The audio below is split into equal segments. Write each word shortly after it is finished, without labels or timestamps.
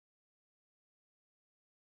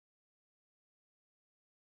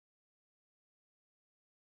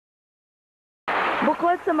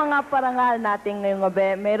Bukod sa mga parangal natin ngayong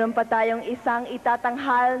gabi, mayroon pa tayong isang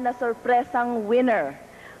itatanghal na sorpresang winner.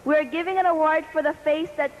 We're giving an award for the face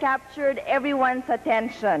that captured everyone's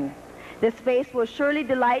attention. This face will surely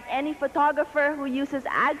delight any photographer who uses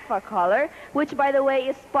Agfa color, which, by the way,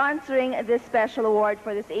 is sponsoring this special award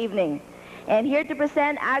for this evening. And here to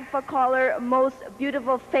present Agfa color Most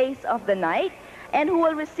Beautiful Face of the Night, and who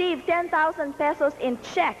will receive 10,000 pesos in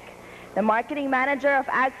check, the marketing manager of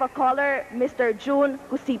Agfa color, Mr. June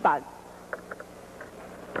Kusipag.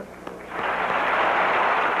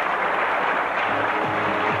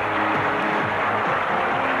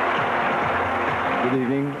 Good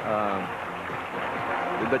evening.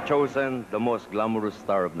 The chosen, the most glamorous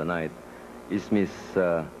star of the night is Miss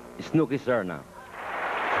Snooky Serna.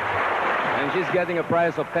 And she's getting a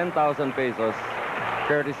prize of 10,000 pesos,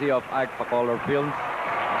 courtesy of Agfa Color Films,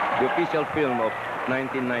 the official film of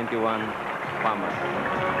 1991 Famas.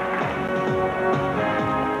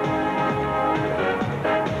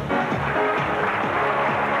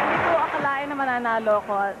 Hindi ko akalain na mananalo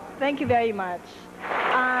ko. Thank you very much.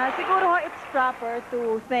 Siguro it's proper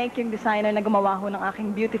to thank yung designer na gumawa ho ng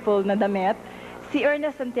aking beautiful na damit, si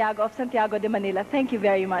Ernest Santiago of Santiago de Manila. Thank you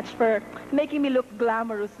very much for making me look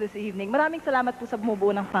glamorous this evening. Maraming salamat po sa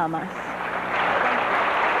bumubuo ng Famas.